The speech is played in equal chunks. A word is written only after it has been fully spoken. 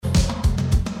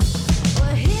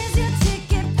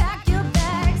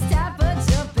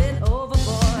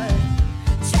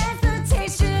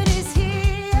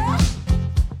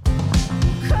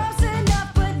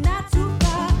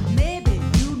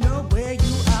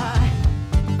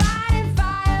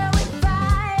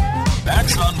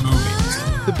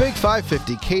Big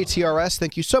 550 KTRS,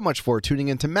 thank you so much for tuning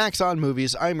in to Max on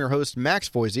Movies. I'm your host, Max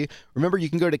Foizey. Remember, you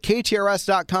can go to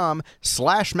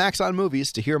ktrs.com/Max on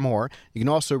Movies to hear more. You can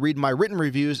also read my written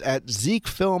reviews at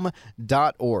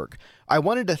zeekfilm.org. I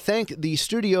wanted to thank the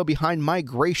studio behind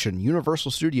Migration,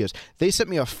 Universal Studios. They sent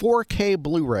me a 4K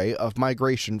Blu-ray of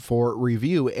Migration for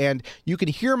review, and you can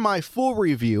hear my full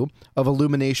review of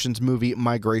Illumination's movie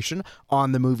Migration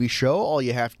on the movie show. All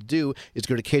you have to do is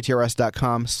go to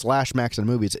ktrs.com/Max on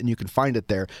Movies, and you can find it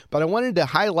there. But I wanted to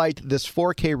highlight this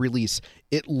 4K release.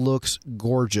 It looks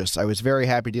gorgeous. I was very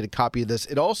happy to get a copy of this.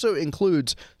 It also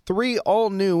includes 3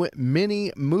 all-new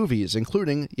mini movies,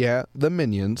 including, the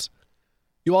Minions.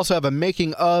 You also have a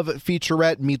making of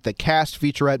featurette, meet the cast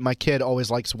featurette. My kid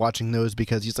always likes watching those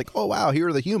because he's like, oh, wow, here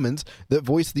are the humans that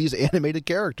voice these animated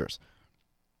characters.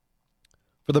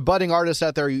 For the budding artists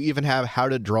out there, you even have how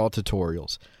to draw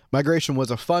tutorials. Migration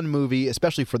was a fun movie,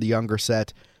 especially for the younger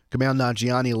set. Kumail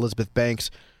Nanjiani, Elizabeth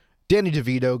Banks, Danny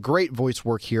DeVito, great voice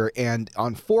work here, and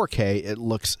on 4K, it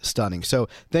looks stunning. So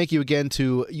thank you again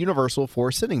to Universal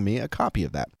for sending me a copy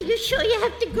of that. You sure you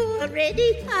have to go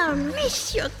already? I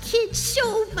miss your kids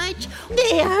so much.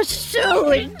 They are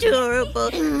so adorable.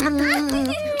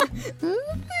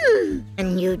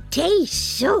 And you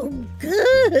taste so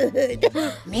good.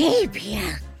 Maybe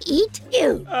I'll eat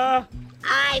you.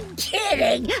 I'm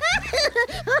kidding.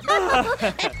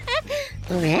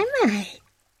 Or am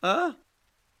I?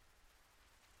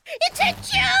 It's a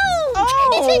joke!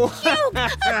 Oh! It's a joke!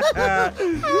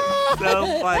 So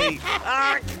funny.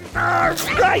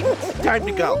 Right! Time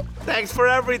to go. Thanks for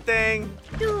everything.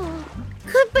 Oh,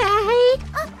 goodbye. I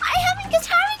haven't kissed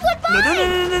Harry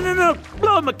goodbye. No.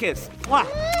 Blow him a kiss. Mwah.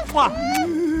 Mwah.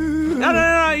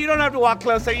 No. You don't have to walk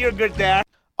closer. You're good there.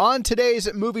 On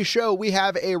today's movie show, we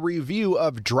have a review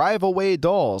of Drive Away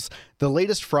Dolls, the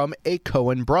latest from a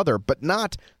Coen brother, but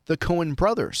not the Coen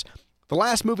brothers. The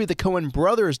last movie the Coen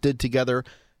brothers did together,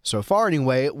 so far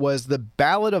anyway, was The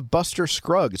Ballad of Buster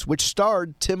Scruggs, which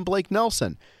starred Tim Blake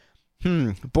Nelson.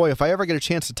 Boy, if I ever get a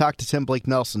chance to talk to Tim Blake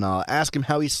Nelson, I'll ask him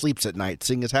how he sleeps at night,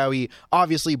 seeing as how he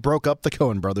obviously broke up the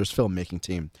Coen brothers filmmaking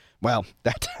team. Well,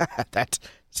 that's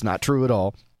not true at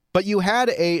all. But you had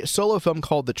a solo film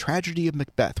called The Tragedy of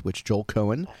Macbeth, which Joel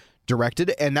Coen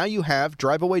directed, and now you have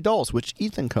Drive Away Dolls, which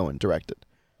Ethan Coen directed.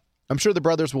 I'm sure the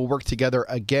brothers will work together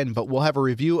again, but we'll have a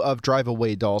review of Drive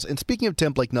Away Dolls. And speaking of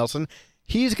Tim Blake Nelson,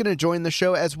 he's going to join the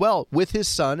show as well with his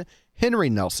son, Henry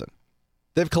Nelson.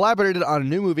 They've collaborated on a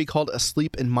new movie called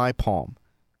Asleep in My Palm.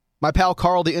 My pal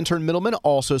Carl, the intern Middleman,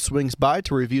 also swings by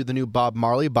to review the new Bob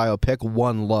Marley biopic,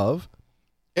 One Love.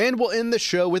 And we'll end the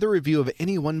show with a review of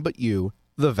Anyone But You,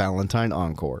 the Valentine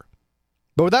Encore.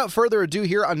 But without further ado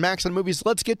here on Max on Movies,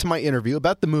 let's get to my interview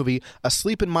about the movie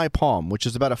Asleep in My Palm, which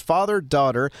is about a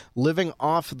father-daughter living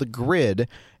off the grid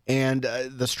and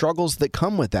the struggles that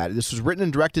come with that. This was written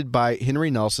and directed by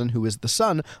Henry Nelson, who is the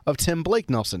son of Tim Blake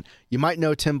Nelson. You might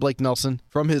know Tim Blake Nelson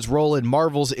from his role in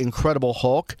Marvel's Incredible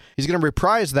Hulk. He's going to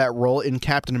reprise that role in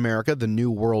Captain America, The New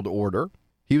World Order.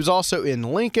 He was also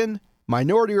in Lincoln,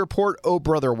 Minority Report, Oh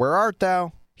Brother, Where Art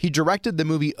Thou? He directed the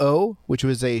movie O, which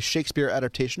was a Shakespeare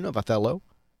adaptation of Othello.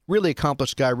 Really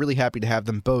accomplished guy. Really happy to have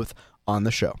them both on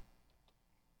the show.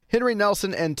 Henry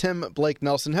Nelson and Tim Blake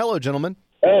Nelson. Hello, gentlemen.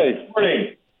 Hey,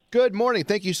 morning. Good morning.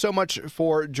 Thank you so much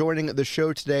for joining the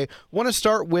show today. Want to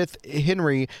start with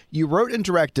Henry. You wrote and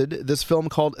directed this film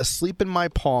called Asleep in My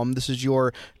Palm. This is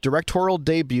your directorial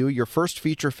debut, your first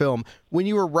feature film. When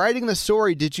you were writing the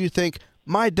story, did you think,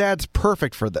 my dad's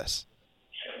perfect for this?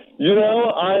 You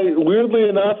know, weirdly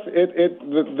enough,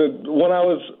 when I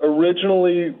was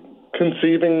originally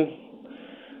conceiving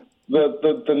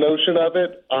the notion of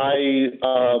it, I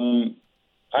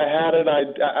had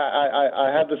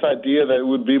this idea that it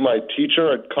would be my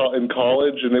teacher in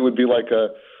college, and it would be like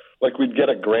we'd get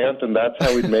a grant, and that's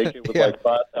how we'd make it with like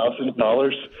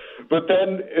 $5,000. But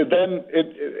then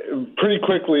it pretty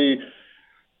quickly.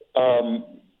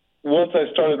 Once I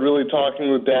started really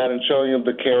talking with Dad and showing him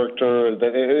the character,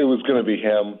 that it was going to be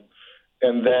him.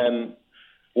 And then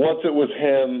once it was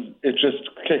him, it just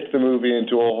kicked the movie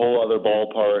into a whole other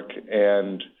ballpark.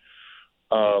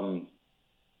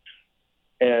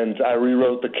 And I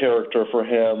rewrote the character for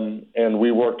him, and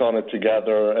we worked on it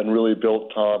together and really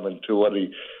built Tom into what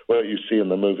you see in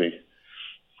the movie.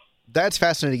 That's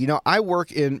fascinating. You know, I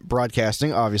work in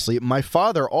broadcasting, obviously. My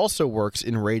father also works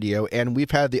in radio, and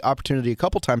we've had the opportunity a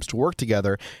couple times to work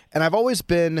together. And I've always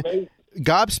been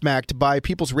gobsmacked by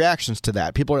people's reactions to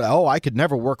that. People are, oh, I could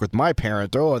never work with my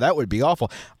parent. Oh, that would be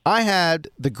awful. I had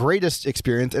the greatest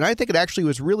experience, and I think it actually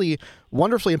was really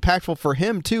wonderfully impactful for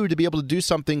him, too, to be able to do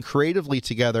something creatively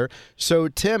together. So,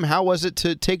 Tim, how was it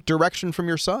to take direction from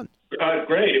your son?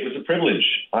 Great. privilege.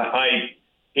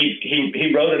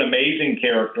 He wrote an amazing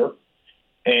character,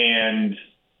 and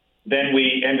then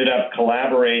we ended up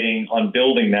collaborating on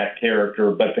building that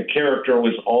character, but the character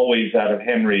was always out of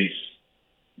Henry's.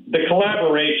 The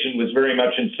collaboration was very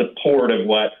much in support of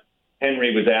what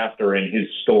Henry was after in his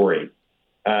story.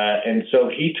 And so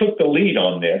he took the lead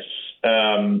on this.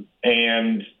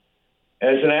 And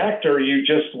as an actor, you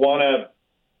just want to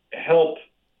help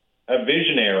a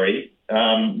visionary,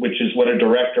 which is what a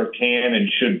director can and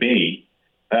should be,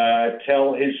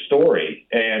 tell his story.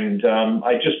 And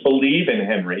I just believe in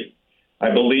Henry.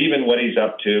 I believe in what he's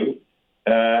up to.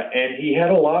 And he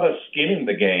had a lot of skin in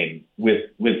the game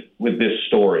with this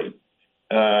story.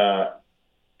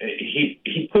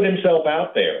 He put himself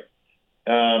out there.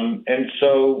 And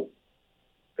so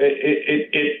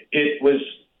it was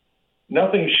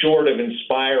nothing short of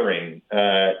inspiring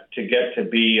to get to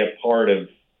be a part of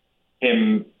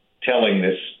him telling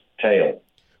this tale.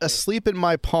 Asleep in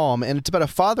My Palm, and it's about a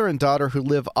father and daughter who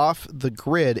live off the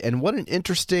grid. And what an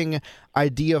interesting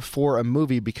idea for a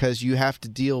movie, because you have to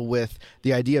deal with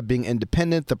the idea of being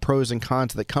independent, the pros and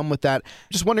cons that come with that.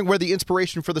 Just wondering where the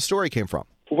inspiration for the story came from.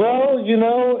 Well,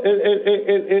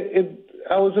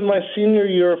 I was in my senior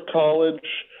year of college,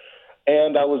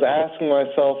 and I was asking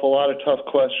myself a lot of tough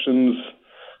questions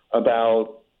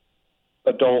about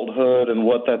adulthood and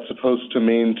what that's supposed to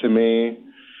mean to me.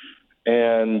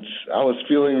 And I was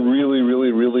feeling really,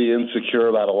 really, really insecure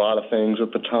about a lot of things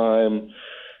at the time.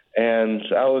 And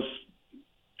I was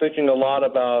thinking a lot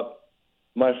about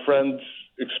my friends'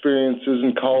 experiences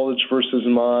in college versus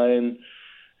mine,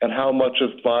 and how much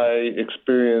of my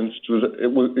experience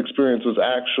was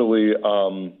actually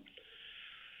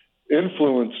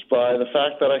influenced by the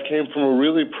fact that I came from a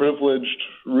really privileged,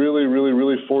 really, really,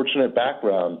 really fortunate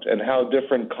background, and how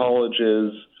different college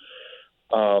is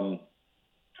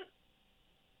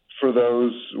for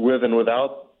those with and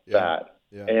without that.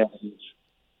 Yeah. And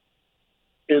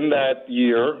in that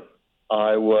year,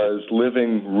 I was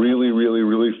living really, really,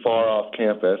 really far off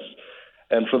campus.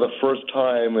 And for the first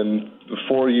time in the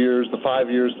 5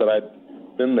 years that I'd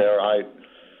been there, I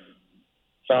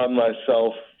found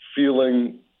myself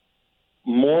feeling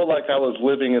more like I was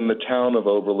living in the town of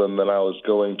Oberlin than I was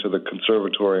going to the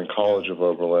conservatory and college of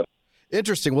Oberlin.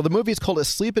 Interesting. Well, the movie is called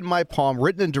Asleep in My Palm,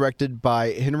 written and directed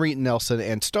by Henry Nelson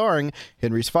and starring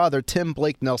Henry's father, Tim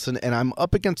Blake Nelson. And I'm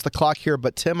up against the clock here,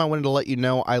 but Tim, I wanted to let you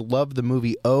know I love the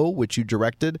movie O, which you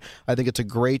directed. I think it's a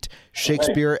great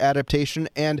Shakespeare adaptation.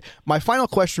 And my final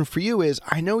question for you is,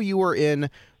 I know you were in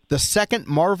the second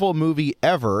Marvel movie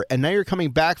ever, and now you're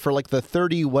coming back for like the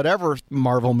 30-whatever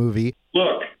Marvel movie.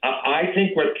 Look, I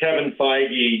think what Kevin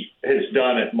Feige has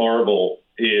done at Marvel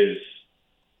is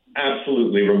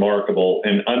absolutely remarkable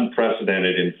and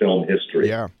unprecedented in film history.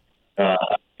 Yeah.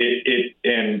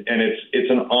 It's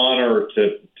an honor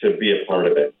to be a part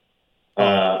of it.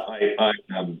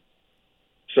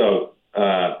 So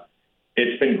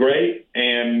it's been great,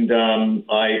 and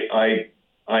I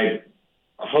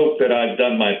hope that I've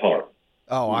done my part.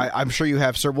 Oh, I'm sure you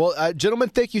have, sir. Well, gentlemen,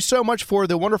 thank you so much for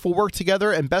the wonderful work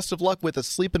together, and best of luck with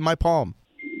Asleep in My Palm.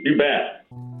 You bet.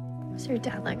 Was your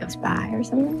dad like a spy or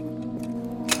something?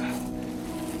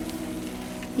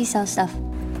 You sell stuff.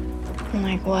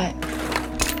 Like what?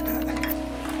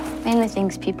 Mainly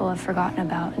things people have forgotten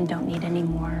about and don't need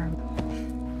anymore.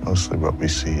 Mostly what we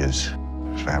see is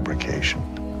fabrication.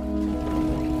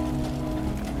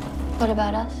 What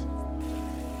about us?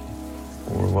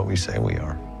 We're what we say we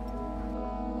are.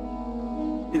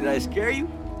 Did I scare you?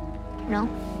 No.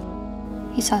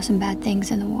 He saw some bad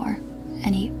things in the war,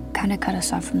 and he kind of cut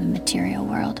us off from the material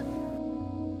world.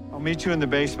 I'll meet you in the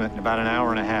basement in about an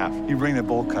hour and a half. You bring the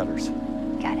bolt cutters.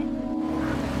 Got it.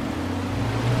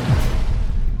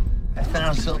 I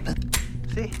found something.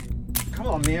 See? Come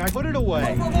on, man. I put it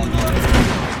away.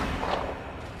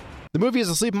 The movie is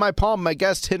Asleep in My Palm. My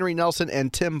guests, Henry Nelson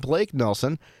and Tim Blake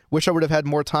Nelson. Wish I would have had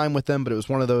more time with them, but it was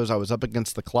one of those I was up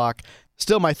against the clock.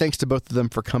 Still, my thanks to both of them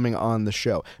for coming on the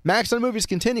show. Max on Movies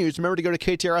continues. Remember to go to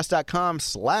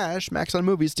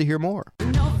ktrs.com/MaxOnMovies to hear more.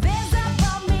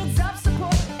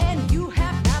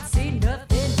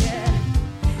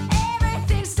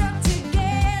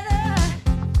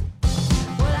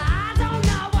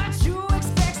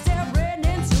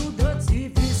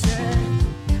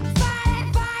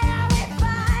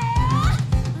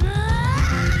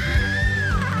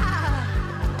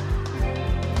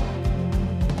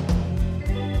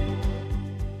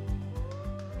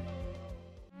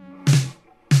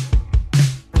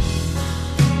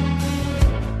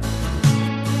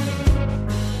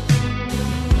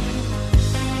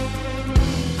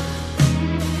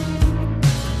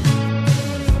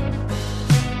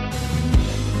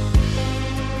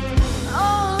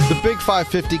 Big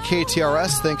 550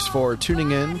 KTRS. Thanks for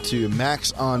tuning in to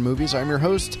Max on Movies. I'm your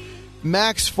host,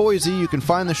 Max Foizey. You can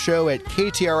find the show at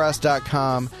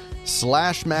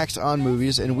ktrs.com/Max on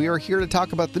Movies, and we are here to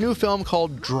talk about the new film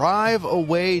called Drive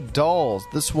Away Dolls.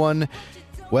 This one,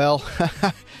 well,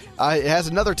 it has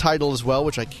another title as well,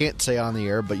 which I can't say on the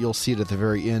air, but you'll see it at the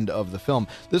very end of the film.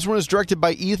 This one is directed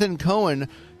by Ethan Coen,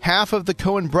 half of the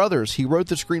Coen brothers. He wrote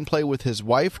the screenplay with his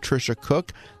wife, Trisha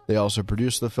Cook. They also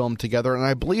produced the film together, and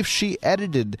I believe she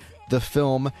edited the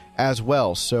film as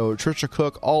well. So Trisha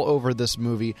Cook all over this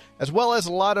movie, as well as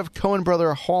a lot of Coen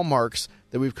brother hallmarks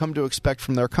that we've come to expect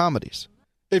from their comedies.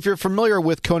 If you're familiar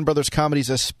with Coen brothers comedies,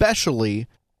 especially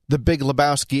The Big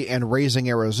Lebowski and Raising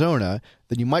Arizona,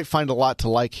 then you might find a lot to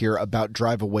like here about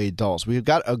Drive Away Dolls. We've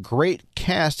got a great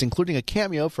cast, including a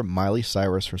cameo from Miley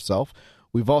Cyrus herself.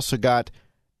 We've also got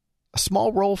a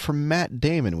small role from Matt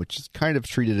Damon, which is kind of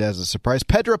treated as a surprise.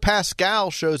 Pedro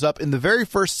Pascal shows up in the very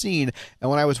first scene, and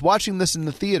when I was watching this in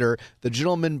the theater, the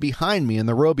gentleman behind me, in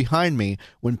the row behind me,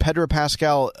 when Pedro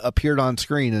Pascal appeared on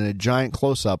screen in a giant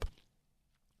close-up,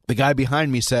 the guy behind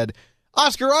me said,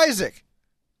 "Oscar Isaac!"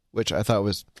 which I thought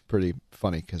was pretty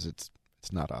funny because it's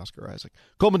not Oscar Isaac.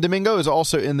 Coleman Domingo is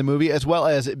also in the movie, as well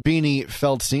as Beanie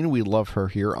Feldstein. We love her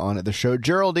here on the show.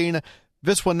 Geraldine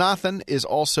Viswanathan is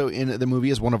also in the movie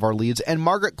as one of our leads, and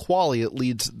Margaret Qualley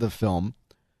leads the film,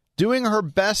 doing her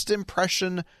best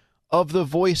impression of the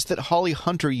voice that Holly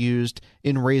Hunter used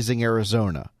in Raising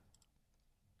Arizona.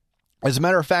 As a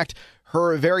matter of fact,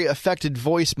 her very affected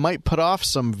voice might put off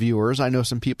some viewers. I know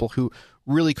some people who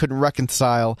really couldn't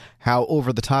reconcile how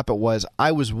over the top it was.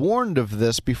 I was warned of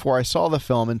this before I saw the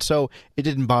film, and so it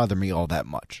didn't bother me all that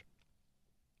much.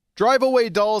 Drive Away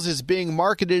Dolls is being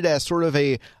marketed as sort of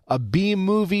a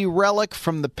B-movie relic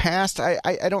from the past.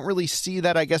 I don't really see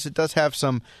that. I guess it does have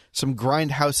some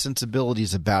grindhouse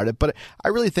sensibilities about it, but I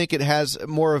really think it has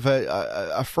more of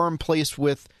a firm place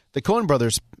with the Coen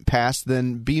brothers' past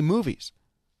than B-movies.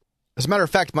 As a matter of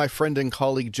fact, my friend and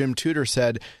colleague Jim Tudor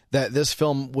said that this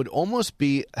film would almost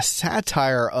be a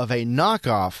satire of a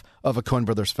knockoff of a Coen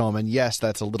brothers film, and yes,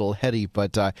 that's a little heady,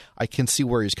 but I can see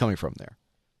where he's coming from there.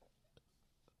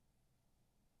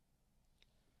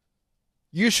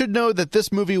 You should know that this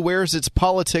movie wears its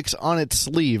politics on its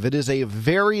sleeve. It is a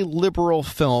very liberal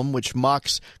film which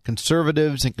mocks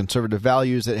conservatives and conservative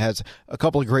values. It has a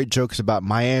couple of great jokes about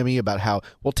Miami, about how,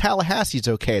 well, Tallahassee's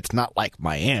okay. It's not like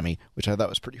Miami, which I thought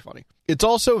was pretty funny. It's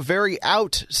also very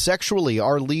out sexually.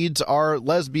 Our leads are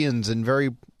lesbians and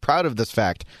very proud of this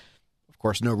fact. Of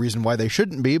course, no reason why they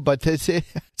shouldn't be, but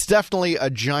it's definitely a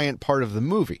giant part of the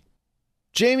movie.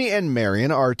 Jamie and Marion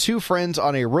are two friends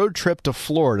on a road trip to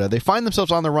Florida. They find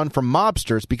themselves on the run from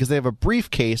mobsters because they have a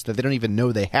briefcase that they don't even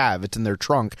know they have. It's in their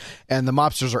trunk, and the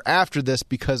mobsters are after this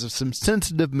because of some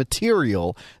sensitive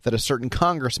material that a certain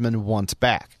congressman wants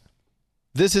back.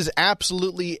 This is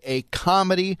absolutely a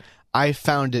comedy. I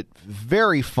found it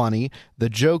very funny. The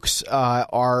jokes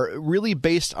are really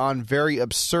based on very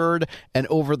absurd and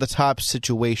over-the-top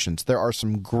situations. There are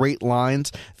some great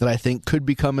lines that I think could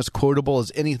become as quotable as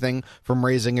anything from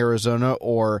Raising Arizona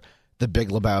or The Big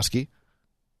Lebowski.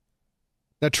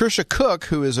 Now, Trisha Cook,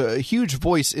 who is a huge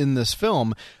voice in this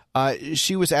film,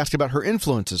 she was asked about her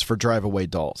influences for Drive Away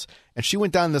Dolls. And she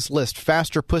went down this list: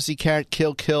 Faster Pussycat,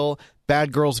 Kill Kill,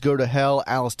 Bad Girls Go to Hell,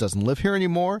 Alice Doesn't Live Here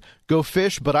Anymore, Go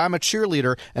Fish, But I'm a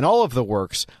Cheerleader, and all of the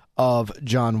works of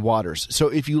John Waters. So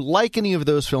if you like any of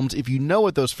those films, if you know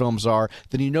what those films are,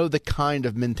 then you know the kind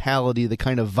of mentality, the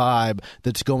kind of vibe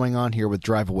that's going on here with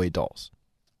Drive Away Dolls.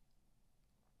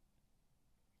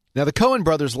 Now, the Coen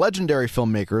brothers, legendary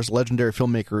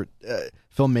filmmaking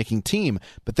team,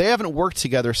 but they haven't worked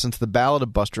together since The Ballad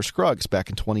of Buster Scruggs back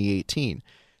in 2018.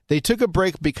 They took a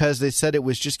break because they said it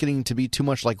was just getting to be too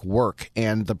much like work,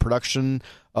 and the production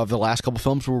of the last couple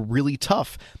films were really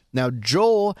tough. Now,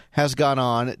 Joel has gone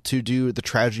on to do The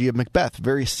Tragedy of Macbeth, a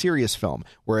very serious film,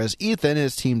 whereas Ethan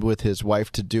has teamed with his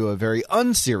wife to do a very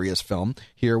unserious film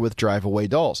here with Drive Away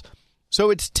Dolls. So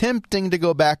it's tempting to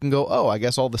go back and go, oh, I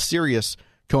guess all the serious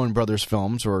Coen brothers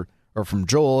films are from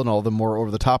Joel and all the more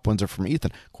over-the-top ones are from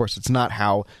Ethan. Of course, it's not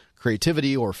how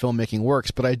creativity or filmmaking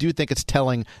works, but I do think it's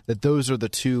telling that those are the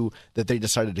two that they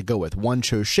decided to go with. One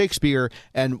chose Shakespeare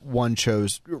and one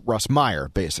chose Russ Meyer,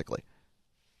 basically.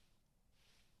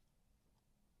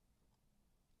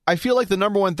 I feel like the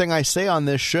number one thing I say on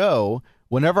this show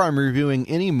whenever I'm reviewing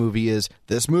any movie is,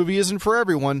 this movie isn't for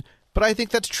everyone, but I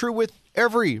think that's true with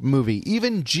every movie,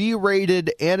 even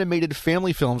G-rated animated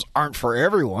family films, aren't for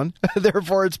everyone. They're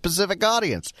for a specific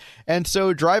audience. And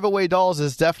so Drive Away Dolls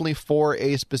is definitely for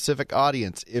a specific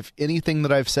audience. If anything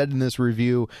that I've said in this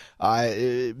review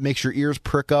makes your ears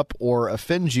prick up or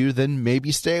offends you, then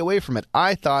maybe stay away from it.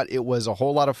 I thought it was a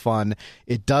whole lot of fun.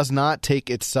 It does not take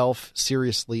itself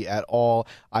seriously at all.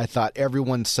 I thought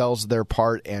everyone sells their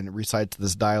part and recites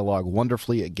this dialogue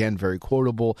wonderfully. Again, very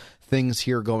quotable things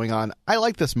here going on. I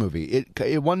like this movie.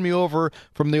 It won me over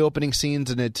from the opening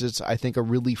scenes, and it's I think, a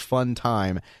really fun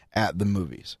time at the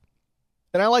movies.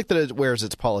 And I like that it wears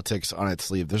its politics on its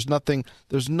sleeve. There's nothing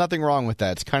wrong with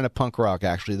that. It's kind of punk rock,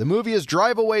 actually. The movie is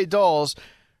Drive Away Dolls,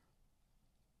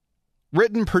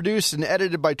 written, produced, and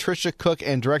edited by Trisha Cook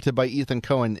and directed by Ethan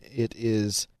Coen. It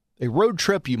is a road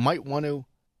trip you might want to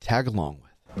tag along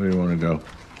with. Where do you want to go?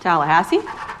 Tallahassee?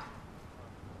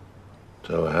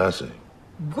 Tallahassee.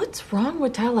 What's wrong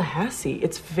with Tallahassee?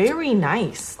 It's very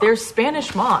nice. There's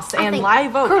Spanish moss and think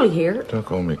live oak. Curly here. Don't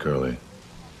call me Curly.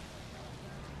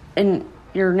 And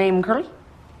your name, Curly?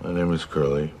 My name is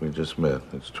Curly. We just met.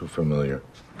 It's too familiar.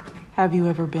 Have you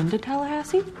ever been to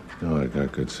Tallahassee? No, I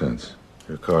got good sense.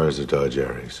 Your car is a Dodge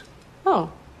Aries.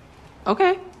 Oh,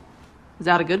 okay. Is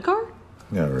that a good car?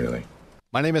 Not really.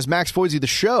 My name is Max Foizey. The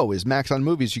show is Max on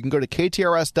Movies. You can go to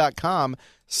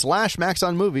ktrs.com/Max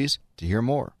on Movies to hear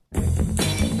more.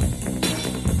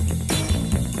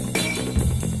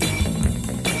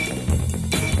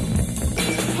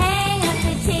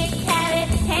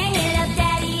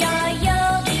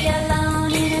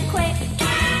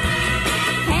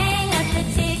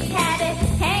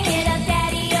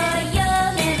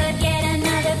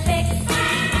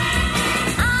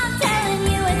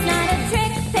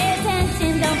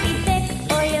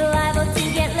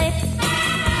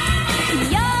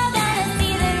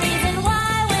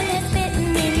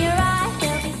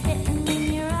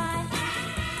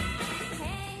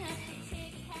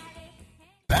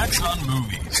 Max on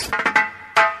Movies.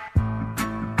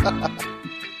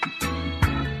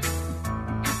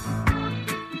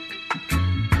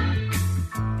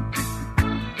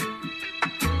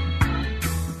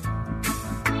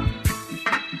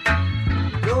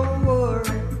 Don't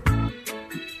worry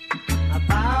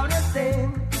about a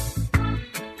thing.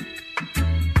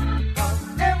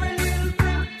 'Cause every little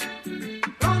thing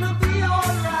gonna be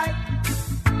alright.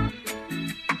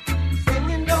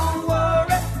 Singing, don't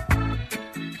worry.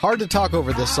 Hard to talk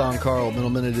over this song, Carl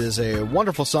Middleman. It is a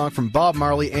wonderful song from Bob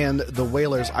Marley and the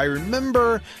Wailers. I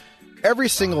remember every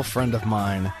single friend of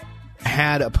mine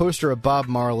had a poster of Bob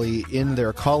Marley in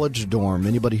their college dorm.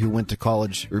 Anybody who went to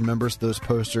college remembers those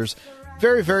posters.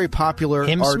 Very, very popular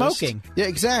Him artist. smoking. Yeah,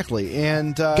 exactly.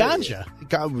 And Ganja.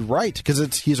 Right, because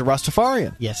he's a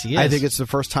Rastafarian. Yes, he is. I think it's the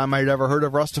first time I'd ever heard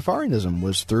of Rastafarianism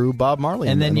was through Bob Marley.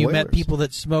 And then the you Wailers. met people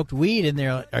that smoked weed, and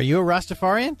they're like, "Are you a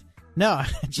Rastafarian?" No,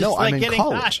 just no, like I'm in getting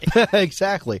college. high.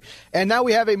 Exactly. And now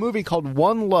we have a movie called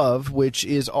One Love, which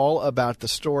is all about the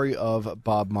story of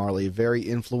Bob Marley, very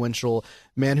influential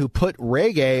man who put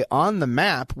reggae on the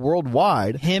map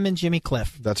worldwide. Him and Jimmy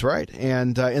Cliff. That's right.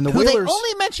 And in the Who Wailers, they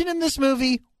only mention in this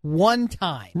movie one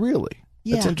time. Really?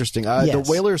 Yeah. That's interesting. Yes. The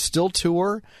Wailers still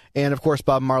tour, and of course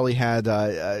Bob Marley had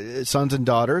sons and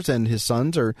daughters, and his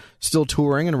sons are still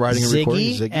touring and writing and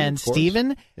recording. Ziggy and of course.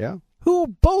 Steven. Yeah.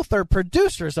 Who both are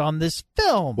producers on this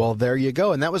film. Well, there you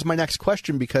go. And that was my next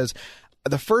question, because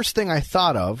the first thing I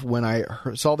thought of when I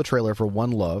saw the trailer for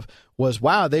One Love was,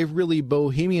 wow, they've really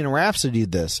Bohemian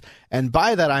Rhapsodied this. And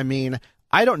by that, I mean,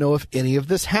 I don't know if any of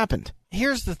this happened.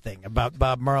 Here's the thing about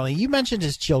Bob Marley. You mentioned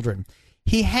his children.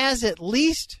 He has at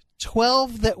least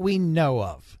 12 that we know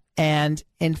of. And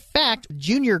in fact,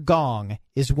 Junior Gong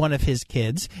is one of his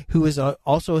kids, who is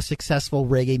also a successful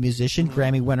reggae musician,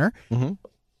 Grammy winner. Mm-hmm.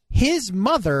 His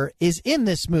mother is in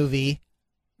this movie,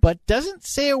 but doesn't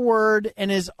say a word and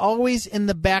is always in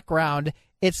the background.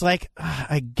 It's like,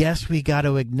 I guess we got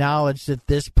to acknowledge that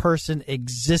this person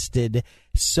existed.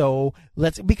 So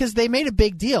because they made a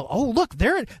big deal. Oh, look,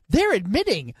 they're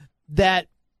admitting that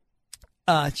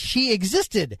she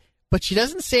existed, but she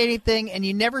doesn't say anything, and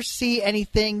you never see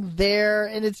anything there.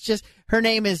 And it's just, her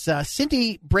name is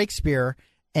Cindy Breakspear,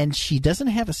 and she doesn't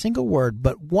have a single word.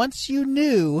 But once you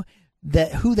knew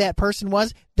that who that person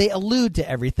was, they allude to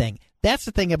everything. That's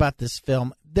the thing about this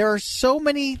film. There are so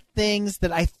many things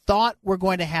that I thought were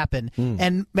going to happen.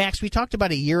 And Max, we talked about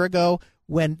a year ago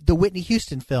when the Whitney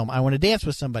Houston film, I Want to Dance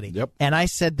with Somebody. Yep. And I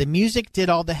said the music did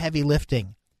all the heavy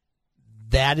lifting.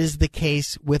 That is the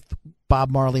case with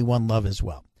Bob Marley One Love as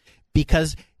well.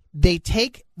 Because they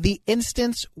take the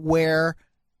instance where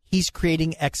he's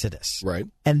creating Exodus. Right.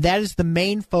 And that is the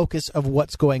main focus of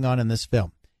what's going on in this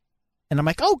film. And I'm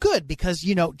like, oh, good, because,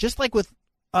 just like with,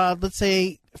 let's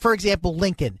say, for example,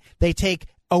 Lincoln, they take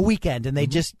a weekend and they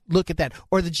just look at that.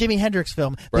 Or the Jimi Hendrix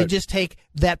film, they just take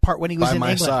that part when he was in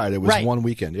England. By my side, it was one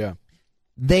weekend, yeah.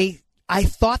 I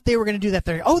thought they were going to do that.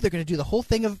 They're going to do the whole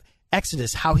thing of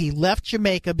Exodus, how he left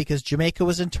Jamaica because Jamaica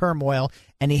was in turmoil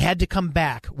and he had to come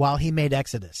back while he made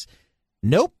Exodus.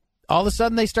 Nope. All of a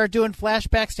sudden they start doing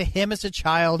flashbacks to him as a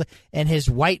child and his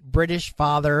white British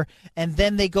father, and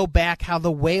then they go back how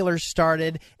the Whalers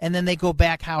started, and then they go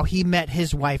back how he met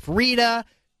his wife Rita.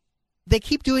 They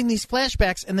keep doing these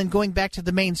flashbacks and then going back to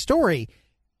the main story,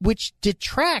 which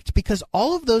detract because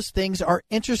all of those things are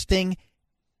interesting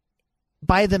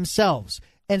by themselves.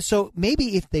 And so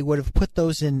maybe if they would have put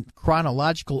those in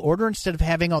chronological order instead of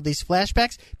having all these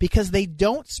flashbacks, because they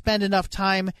don't spend enough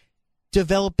time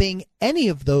developing any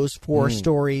of those four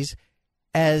stories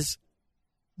as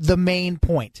the main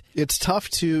point. It's tough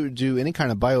to do any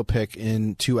kind of biopic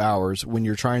in 2 hours when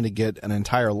you're trying to get an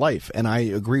entire life. And I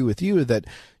agree with you that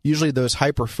usually those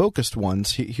hyper-focused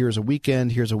ones, here's a week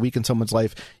in someone's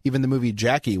life. Even the movie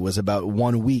Jackie was about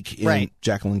 1 week in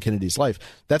Jacqueline Kennedy's life.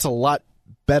 That's a lot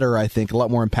better, I think, a lot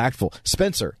more impactful.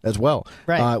 Spencer as well,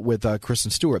 with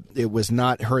Kristen Stewart. It was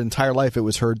not her entire life. It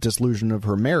was her disillusion of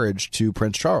her marriage to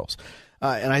Prince Charles.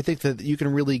 And I think that you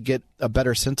can really get a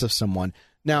better sense of someone.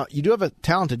 Now, you do have a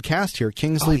talented cast here.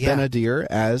 Kingsley Ben-Adir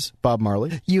as Bob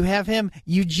Marley. You have him.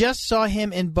 You just saw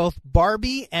him in both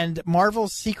Barbie and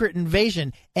Marvel's Secret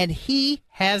Invasion, and he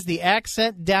has the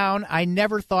accent down. I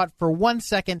never thought for 1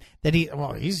 second that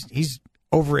he's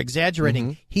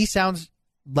over-exaggerating. He sounds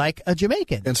like a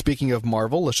Jamaican. And speaking of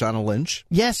Marvel, Lashana Lynch.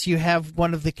 Yes, you have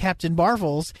one of the Captain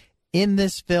Marvels in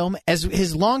this film as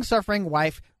his long-suffering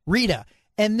wife, Rita.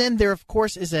 And then there, of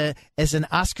course, is an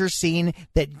Oscar scene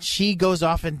that she goes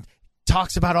off and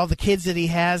talks about all the kids that he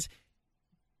has.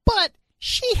 But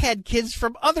she had kids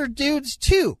from other dudes,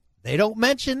 too. They don't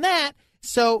mention that.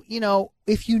 So,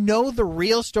 if you know the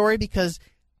real story, because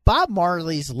Bob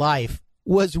Marley's life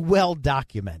was well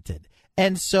documented.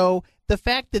 And so the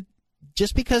fact that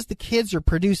just because the kids are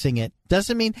producing it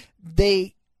doesn't mean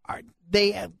they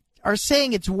are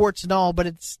saying it's warts and all, but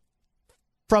it's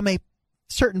from a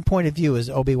certain point of view, as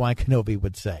Obi-Wan Kenobi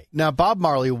would say. Now, Bob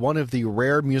Marley, one of the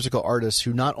rare musical artists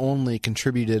who not only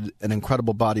contributed an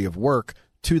incredible body of work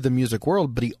to the music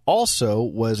world, but he also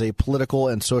was a political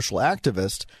and social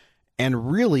activist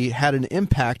and really had an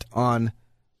impact on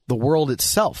the world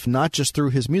itself, not just through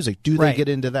his music. Do they get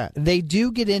into that? They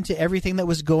do get into everything that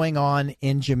was going on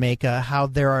in Jamaica, how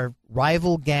there are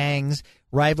rival gangs,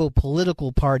 rival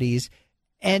political parties.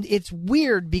 And it's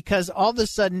weird because all of a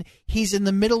sudden he's in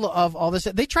the middle of all this.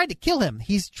 They tried to kill him.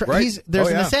 There's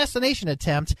an assassination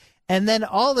attempt. And then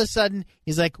all of a sudden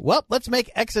he's like, well, let's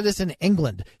make Exodus in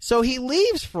England. So he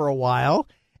leaves for a while.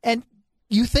 And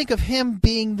you think of him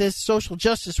being this social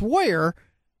justice warrior,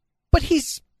 but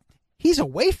he's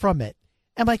away from it.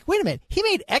 I'm like, wait a minute. He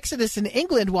made Exodus in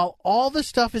England while all this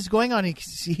stuff is going on. He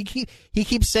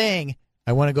keeps saying,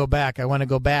 I want to go back. I want to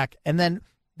go back. And then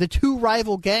the two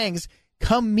rival gangs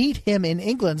come meet him in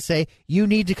England, say, you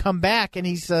need to come back. And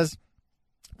he says,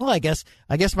 well, I guess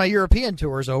my European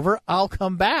tour is over. I'll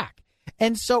come back.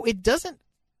 And so it doesn't,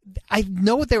 I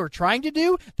know what they were trying to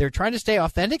do. They're trying to stay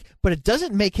authentic, but it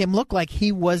doesn't make him look like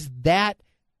he was that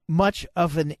much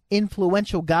of an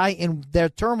influential guy in their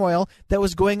turmoil that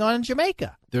was going on in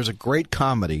Jamaica. There's a great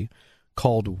comedy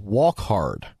called Walk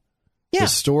Hard. The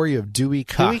story of Dewey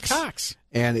Cox.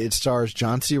 And it stars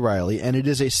John C. Reilly, and it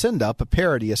is a send-up, a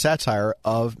parody, a satire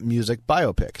of music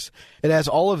biopics. It has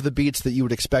all of the beats that you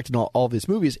would expect in all of these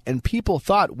movies, and people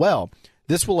thought, well,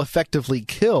 this will effectively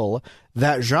kill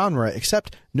that genre,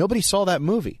 except nobody saw that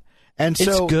movie. And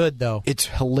so it's good, though. It's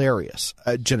hilarious.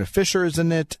 Jenna Fisher is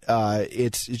in it.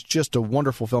 It's just a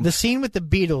wonderful film. The scene with the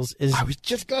Beatles is... I was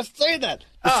just going to say that.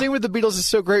 The scene with the Beatles is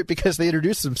so great because they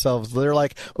introduce themselves. They're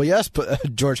like, well, yes,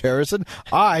 George Harrison,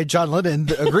 I, John Lennon,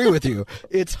 agree with you.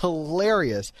 It's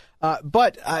hilarious.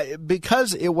 But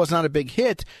because it was not a big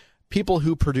hit, people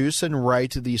who produce and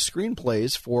write these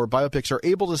screenplays for biopics are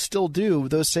able to still do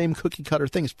those same cookie-cutter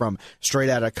things, from Straight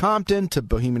Outta Compton to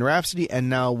Bohemian Rhapsody and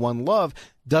now One Love.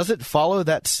 Does it follow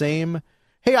that same,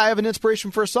 hey, I have an inspiration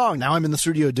for a song, now I'm in the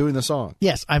studio doing the song?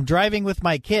 Yes, I'm driving with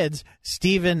my kids,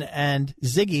 Steven and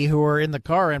Ziggy, who are in the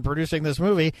car and producing this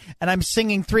movie, and I'm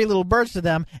singing Three Little Birds to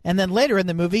them, and then later in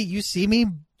the movie, you see me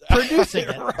producing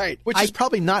it. Right, which is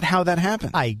probably not how that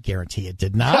happened. I guarantee it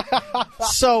did not.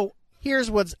 So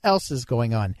here's what else is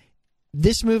going on.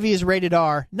 This movie is rated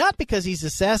R, not because he's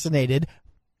assassinated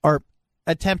or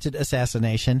attempted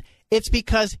assassination. It's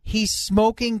because he's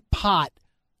smoking pot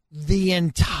the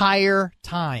entire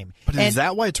time. But is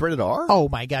that why it's rated R? Oh,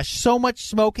 my gosh. So much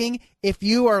smoking. If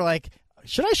you are like,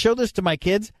 should I show this to my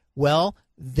kids? Well,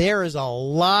 there is a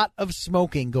lot of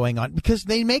smoking going on because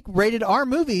they make rated R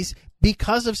movies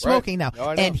because of smoking now. No,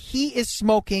 I know. And he is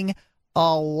smoking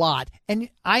a lot. And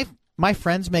my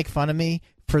friends make fun of me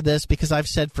for this because I've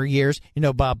said for years,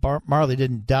 Bob Marley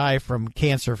didn't die from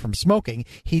cancer from smoking.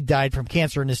 He died from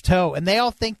cancer in his toe. And they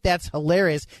all think that's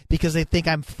hilarious because they think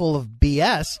I'm full of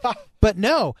BS. But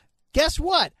no, guess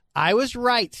what? I was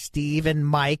right, Steve and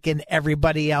Mike and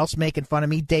everybody else making fun of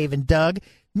me, Dave and Doug.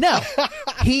 No,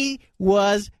 he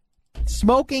was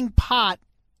smoking pot.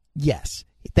 Yes,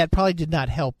 that probably did not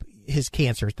help his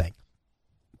cancer thing.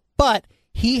 But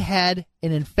he had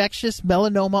an infectious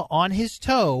melanoma on his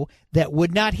toe that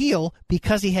would not heal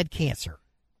because he had cancer.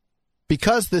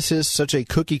 Because this is such a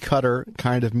cookie-cutter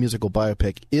kind of musical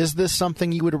biopic, is this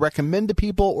something you would recommend to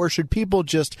people, or should people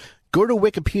just go to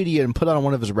Wikipedia and put on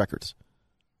one of his records?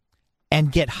 And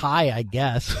get high, I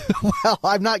guess. Well,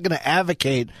 I'm not going to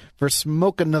advocate for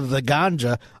smoking of the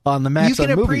ganja on the Max on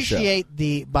Movie Show. You can appreciate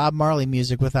the Bob Marley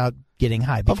music without getting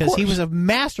high because he was a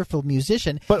masterful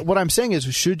musician. But what I'm saying is,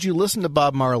 should you listen to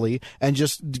Bob Marley and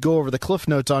just go over the cliff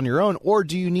notes on your own, or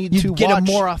do you need to get watch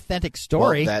a more authentic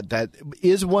story? Well, that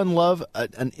is One Love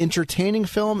an entertaining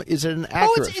film? Is it an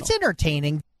accurate film? It's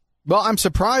entertaining. Well, I'm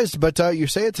surprised, but you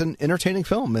say it's an entertaining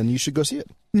film, and you should go see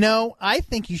it. No, I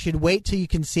think you should wait till you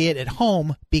can see it at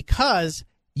home because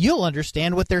you'll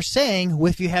understand what they're saying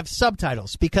if you have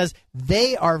subtitles, because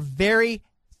they are very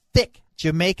thick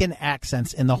Jamaican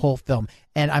accents in the whole film.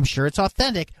 And I'm sure it's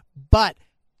authentic, but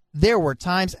there were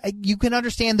times you can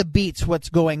understand the beats, what's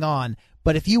going on.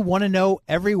 But if you want to know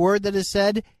every word that is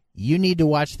said, you need to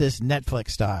watch this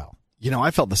Netflix style.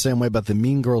 I felt the same way about the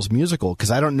Mean Girls musical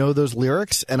because I don't know those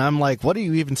lyrics, and I'm like, what are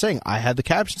you even saying? I had the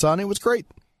captions on. It was great.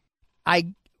 I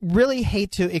really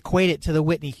hate to equate it to the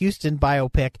Whitney Houston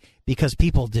biopic because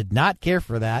people did not care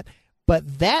for that,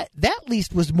 but that at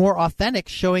least was more authentic,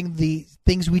 showing the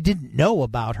things we didn't know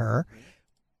about her.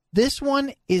 This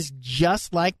one is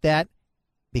just like that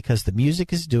because the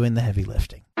music is doing the heavy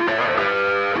lifting. Try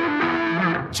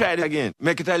it again.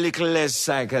 Make it a little less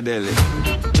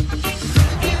psychedelic.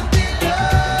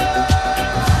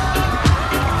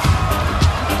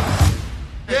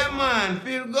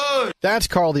 Feel good. That's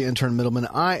Carl the Intern Middleman.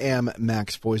 I am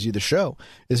Max Foizey. The show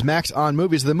is Max on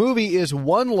Movies. The movie is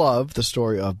One Love, the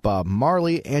story of Bob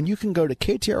Marley, and you can go to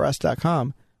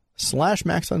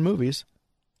ktrs.com/Max on Movies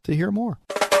to hear more.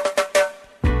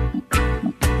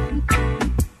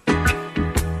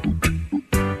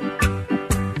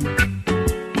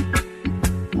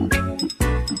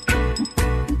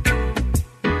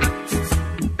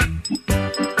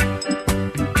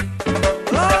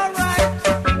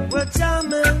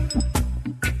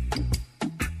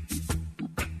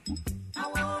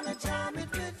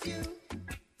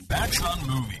 Max on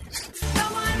Movies. No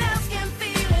one else can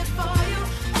feel it for you.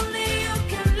 Only you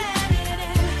can let it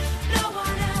in. No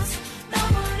one else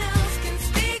can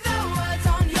speak the words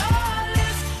on your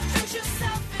lips. Treat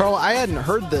yourself. Carl, I hadn't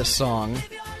heard this song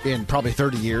in probably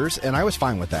 30 years, and I was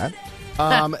fine with that.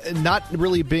 Not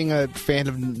really being a fan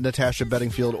of Natasha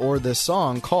Bedingfield or this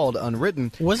song called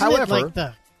Unwritten. Wasn't However, it like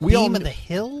the Theme of the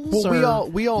Hills? Well,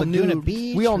 we all Laguna knew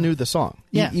Beach, we all knew the song.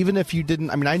 Yeah. Even if you didn't,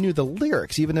 I mean, I knew the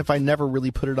lyrics, even if I never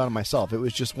really put it on myself. It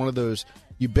was just one of those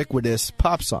ubiquitous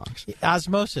pop songs.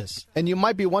 Osmosis. And you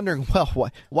might be wondering, well,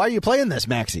 why are you playing this,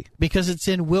 Maxie? Because it's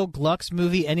in Will Gluck's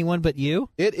movie Anyone But You?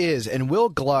 It is, and Will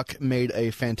Gluck made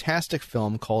a fantastic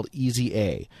film called Easy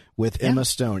A with Emma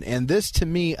Stone. And this, to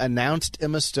me, announced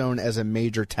Emma Stone as a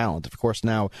major talent. Of course,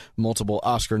 now multiple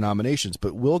Oscar nominations.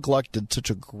 But Will Gluck did such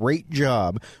a great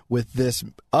job with this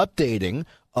updating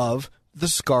of The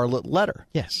Scarlet Letter.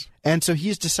 Yes. And so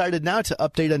he's decided now to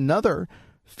update another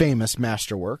famous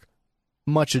masterwork,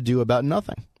 Much Ado About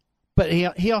Nothing. But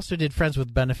he also did Friends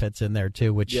with Benefits in there,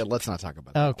 too, which... Yeah, let's not talk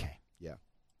about that. Okay. Yeah.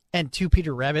 And 2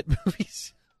 Peter Rabbit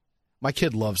movies. My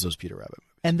kid loves those Peter Rabbit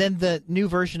movies. And then the new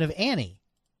version of Annie.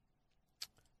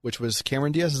 Which was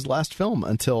Cameron Diaz's last film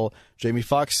until Jamie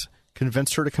Foxx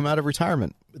convinced her to come out of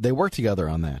retirement. They worked together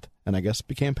on that, and I guess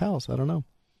became pals. I don't know.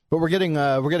 But we're getting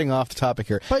off the topic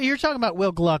here. But you're talking about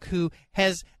Will Gluck, who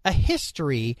has a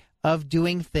history of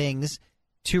doing things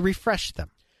to refresh them.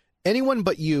 Anyone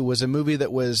But You was a movie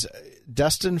that was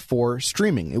destined for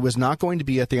streaming. It was not going to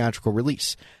be a theatrical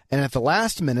release. And at the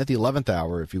last minute, the 11th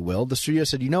hour, if you will, the studio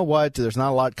said, you know what, there's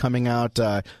not a lot coming out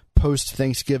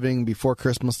post-Thanksgiving, before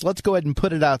Christmas. Let's go ahead and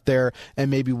put it out there,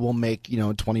 and maybe we'll make,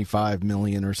 $25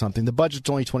 million or something. The budget's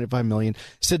only $25 million.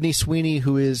 Sydney Sweeney,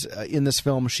 who is in this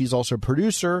film, she's also a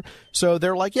producer. So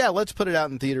they're like, yeah, let's put it out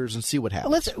in theaters and see what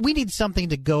happens. We need something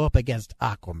to go up against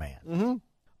Aquaman. Mm-hmm.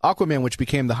 Aquaman, which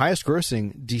became the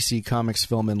highest-grossing DC Comics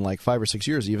film in like 5 or 6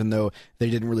 years, even though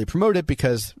they didn't really promote it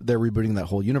because they're rebooting that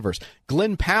whole universe.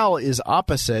 Glenn Powell is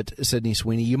opposite Sydney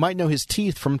Sweeney. You might know his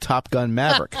teeth from Top Gun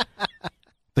Maverick.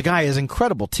 The guy has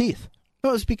incredible teeth.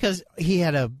 Well, it's because he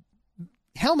had a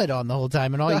helmet on the whole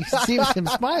time, and all you see was him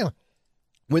smiling.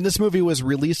 When this movie was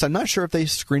released, I'm not sure if they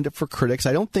screened it for critics.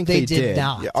 I don't think they did.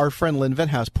 Not. Our friend Lynn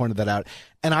Venthouse pointed that out.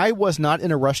 And I was not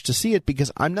in a rush to see it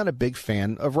because I'm not a big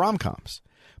fan of rom-coms.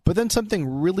 But then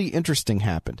something really interesting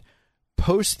happened.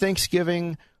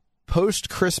 Post-Thanksgiving,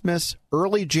 post-Christmas,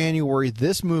 early January,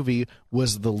 this movie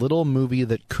was the little movie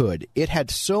that could. It had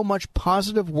so much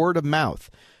positive word of mouth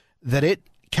that it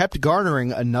kept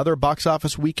garnering another box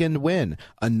office weekend win,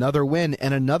 another win,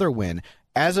 and another win.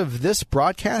 As of this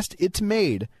broadcast, it's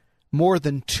made more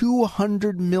than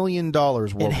 $200 million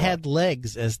worldwide. It had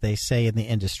legs, as they say in the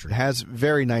industry. It has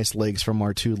very nice legs from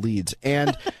our two leads.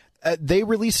 And they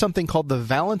released something called the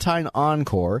Valentine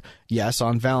Encore, yes,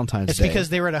 on Valentine's Day. It's because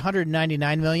they were at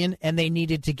 $199 million, and they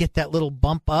needed to get that little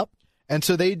bump up. And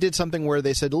so they did something where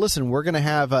they said, listen, we're going to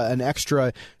have an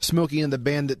extra Smokey and the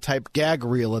Bandit type gag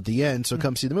reel at the end, so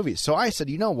come see the movie. So I said,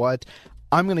 you know what?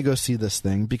 I'm going to go see this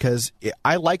thing because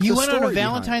I like the story. You went on a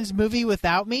Valentine's movie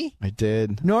without me? I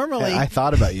did. Normally. I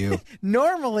thought about you.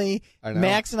 Normally,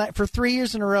 Max and I, for 3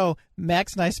 years in a row,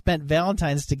 Max and I spent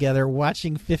Valentine's together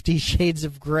watching 50 Shades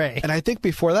of Grey. And I think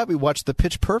before that, we watched the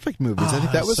Pitch Perfect movies. I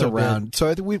think that was so around. good. So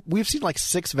I think we've seen like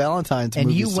 6 Valentine's and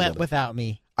movies you went together. without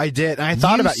me. I did, and I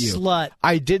thought about you. Slut.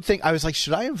 I did think, I was like,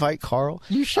 should I invite Carl?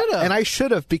 You should have. And I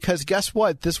should have, because guess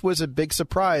what? This was a big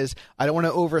surprise. I don't want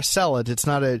to oversell it. It's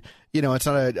not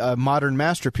a modern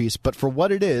masterpiece, but for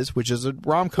what it is, which is a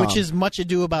rom-com. Which is Much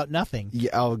Ado About Nothing. Yeah,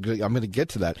 I'm going to get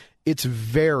to that. It's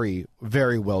very,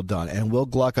 very well done. And Will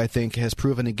Gluck, I think, has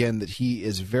proven again that he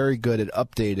is very good at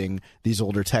updating these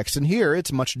older texts. And here,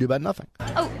 it's Much Ado About Nothing.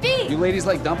 Oh, Pete! You ladies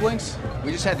like dumplings?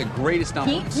 We just had the greatest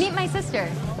dumplings. Pete, meet my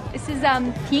sister. This is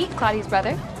Pete, Claudia's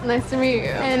brother. Nice to meet you.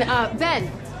 And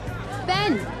Ben.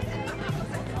 Ben!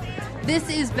 This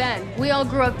is Ben. We all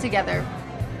grew up together.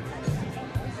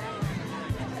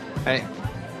 Hey.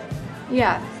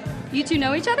 Yeah. You two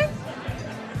know each other?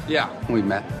 Yeah, we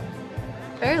met.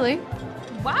 Barely.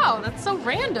 Wow, that's so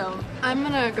random. I'm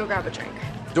gonna go grab a drink.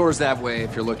 Door's that way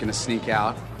if you're looking to sneak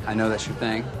out. I know that's your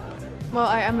thing. Well,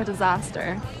 I am a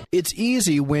disaster. It's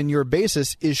easy when your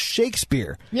basis is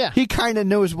Shakespeare. Yeah. He kind of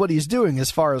knows what he's doing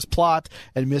as far as plot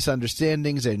and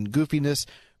misunderstandings and goofiness.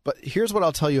 But here's what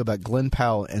I'll tell you about Glenn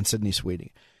Powell and Sydney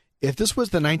Sweeney. If this was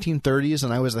the 1930s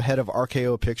and I was the head of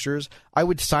RKO Pictures, I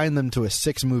would sign them to a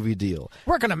 6-movie deal.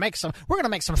 We're gonna make some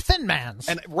Thin Mans.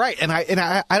 And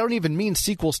I don't even mean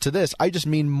sequels to this. I just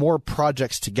mean more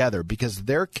projects together because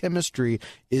their chemistry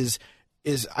is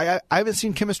I haven't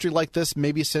seen chemistry like this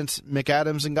maybe since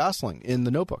McAdams and Gosling in The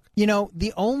Notebook. You know,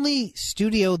 the only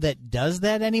studio that does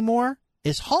that anymore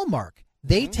is Hallmark.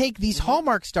 They take these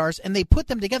Hallmark stars and they put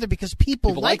them together because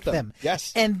people like them.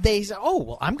 Yes. And they say, "Oh,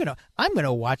 well, I'm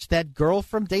gonna watch that girl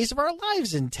from Days of Our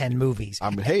Lives in 10 movies."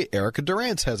 Hey, Erica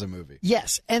Durance has a movie.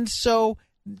 Yes, and so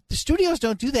the studios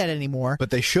don't do that anymore. But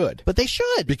they should.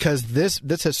 Because this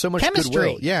has so much chemistry.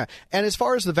 Goodwill. Yeah. And as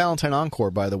far as the Valentine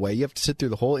Encore, by the way, you have to sit through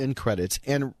the whole end credits.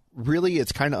 And really,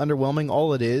 it's kind of underwhelming.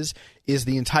 All it is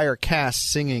the entire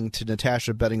cast singing to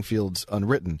Natasha Bedingfield's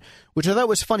Unwritten, which I thought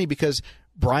was funny because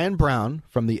Brian Brown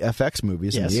from the FX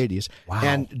movies in the 80s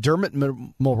and Dermot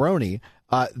Mulroney,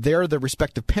 they're the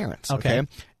respective parents. Okay.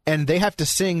 And they have to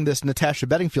sing this Natasha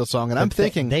Bedingfield song, and I'm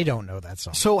thinking they don't know that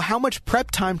song. So how much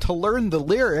prep time to learn the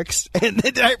lyrics,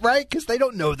 right? Because they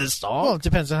don't know this song. Well, it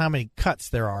depends on how many cuts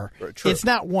there are. True. It's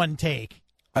not one take.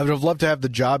 I would have loved to have the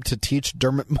job to teach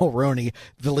Dermot Mulroney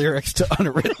the lyrics to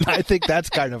Unwritten. I think that's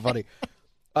kind of funny.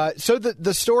 So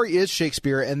the story is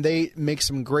Shakespeare, and they make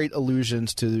some great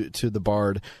allusions to the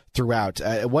bard throughout.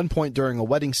 At one point during a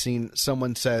wedding scene,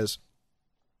 someone says,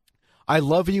 "I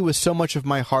love you with so much of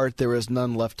my heart, there is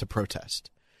none left to protest."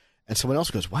 And someone else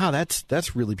goes, "Wow,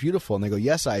 that's really beautiful." And they go,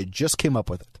 "Yes, I just came up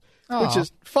with it." Which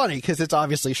is funny because it's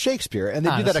obviously Shakespeare, and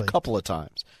they do that a couple of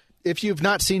times. If you've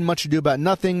not seen Much Ado About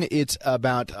Nothing, it's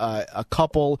about a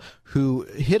couple who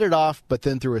hit it off, but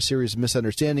then through a series of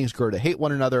misunderstandings grow to hate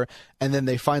one another, and then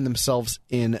they find themselves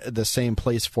in the same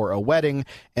place for a wedding,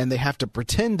 and they have to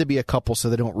pretend to be a couple so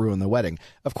they don't ruin the wedding.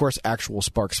 Of course, actual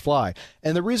sparks fly.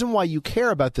 And the reason why you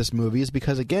care about this movie is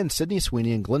because, again, Sydney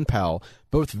Sweeney and Glenn Powell,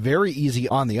 both very easy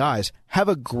on the eyes, have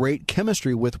a great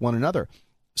chemistry with one another.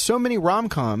 So many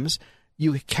rom-coms,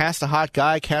 you cast a hot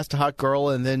guy, cast a hot girl,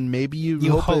 and then maybe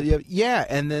you hope. Yeah,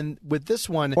 and then with this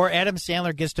one... Or Adam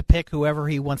Sandler gets to pick whoever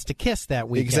he wants to kiss that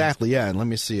weekend. Exactly, yeah. And let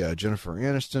me see, Jennifer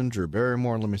Aniston, Drew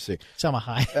Barrymore, let me see. Selma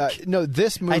Hayek. No,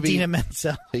 this movie... Idina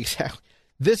Menzel. Exactly.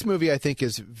 This movie, I think,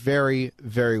 is very,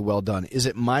 very well done. Is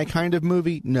it my kind of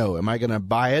movie? No. Am I going to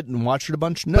buy it and watch it a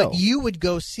bunch? No. But you would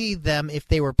go see them if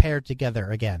they were paired together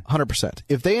again. 100%.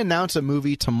 If they announce a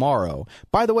movie tomorrow...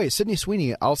 By the way, Sydney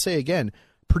Sweeney, I'll say again...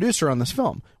 producer on this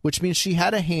film, which means she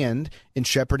had a hand in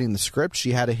shepherding the script.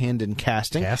 She had a hand in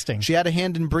casting. She had a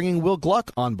hand in bringing Will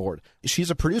Gluck on board. She's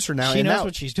a producer now. She knows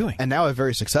what she's doing. And now a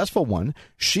very successful one.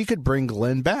 She could bring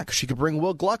Glenn back. She could bring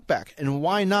Will Gluck back. And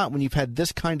why not when you've had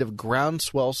this kind of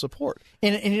groundswell support?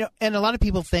 And a lot of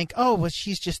people think, oh, well,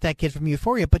 she's just that kid from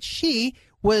Euphoria. But she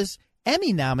was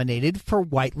Emmy nominated for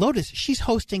White Lotus. She's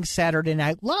hosting Saturday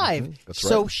Night Live. Mm-hmm. That's right.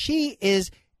 So she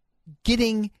is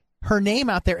getting her name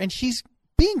out there, and she's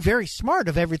being very smart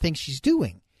of everything she's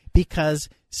doing, because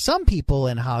some people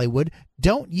in Hollywood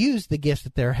don't use the gifts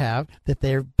that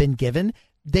they've been given.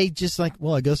 They just like,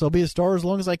 well, I guess I'll be a star as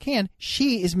long as I can.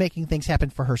 She is making things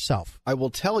happen for herself. I will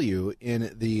tell you,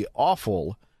 in the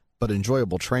awful but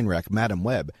enjoyable train wreck, Madam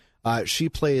Web, she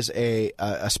plays a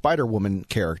Spider-Woman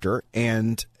character,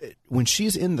 and when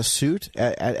she's in the suit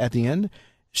at the end,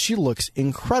 she looks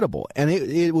incredible. And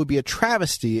it would be a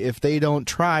travesty if they don't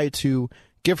try to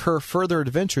give her further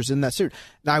adventures in that suit.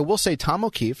 Now, I will say Tom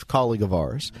O'Keefe, colleague of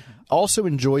ours, also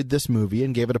enjoyed this movie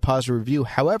and gave it a positive review.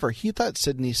 However, he thought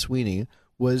Sydney Sweeney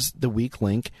was the weak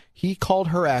link. He called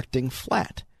her acting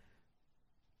flat.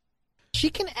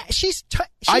 She's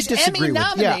I disagree Emmy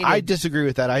nominated. Yeah, I disagree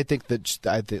with that. I think that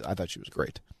I thought she was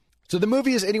great. So the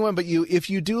movie is Anyone But You. If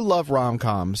you do love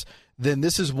rom-coms, then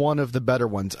this is one of the better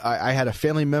ones. I had a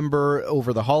family member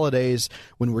over the holidays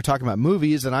when we were talking about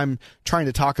movies, and I'm trying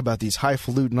to talk about these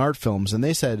highfalutin art films, and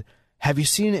they said, have you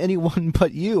seen Anyone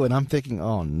But You? And I'm thinking,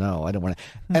 oh, no, I don't want to.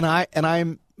 And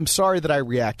I'm sorry that I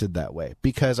reacted that way,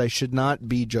 because I should not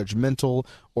be judgmental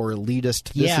or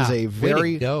elitist. This is a very...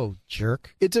 way to go,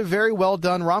 jerk. It's a very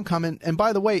well-done rom-com, and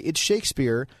by the way, it's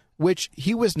Shakespeare, which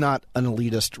he was not an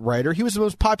elitist writer. He was the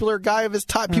most popular guy of his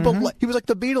time. People, he was like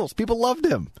the Beatles. People loved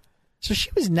him. So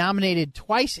she was nominated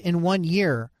twice in 1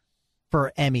 year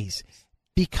for Emmys,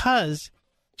 because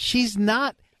she's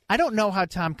not... I don't know how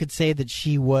Tom could say that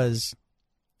she was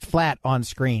flat on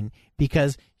screen,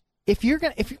 because if you're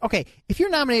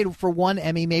nominated for one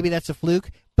Emmy, maybe that's a fluke,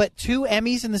 but 2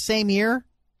 Emmys in the same year,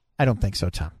 I don't think so,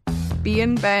 Tom. B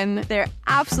and Ben, they're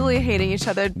absolutely hating each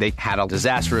other. They had a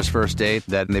disastrous first date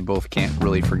that they both can't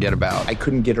really forget about. I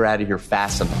couldn't get her out of here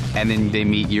fast enough. And then they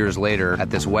meet years later at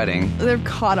this wedding. They're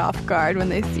caught off guard when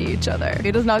they see each other.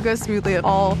 It does not go smoothly at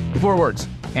all. 4 words: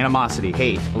 animosity,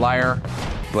 hate, liar.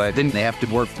 But then they have to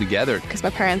work together. Because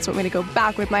my parents want me to go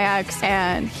back with my ex,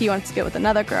 and he wants to get with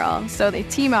another girl. So they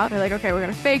team up. They're like, okay, we're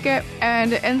going to fake it.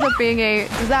 And it ends up being a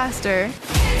disaster.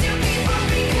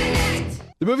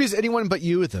 The movie is Anyone But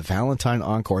You, the Valentine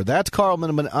Encore. That's Carl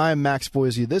Middleman. I'm Max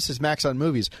Foizey. This is Max on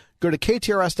Movies. Go to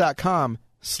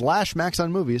ktrs.com/Max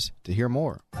on Movies to hear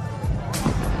more. I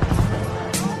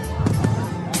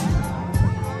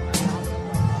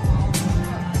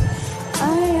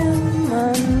am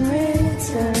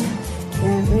unwritten,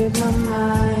 can't read my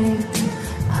mind.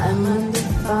 I'm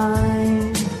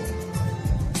undefined.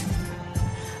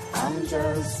 I'm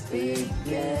just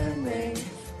beginning,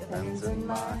 pens in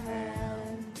my hand.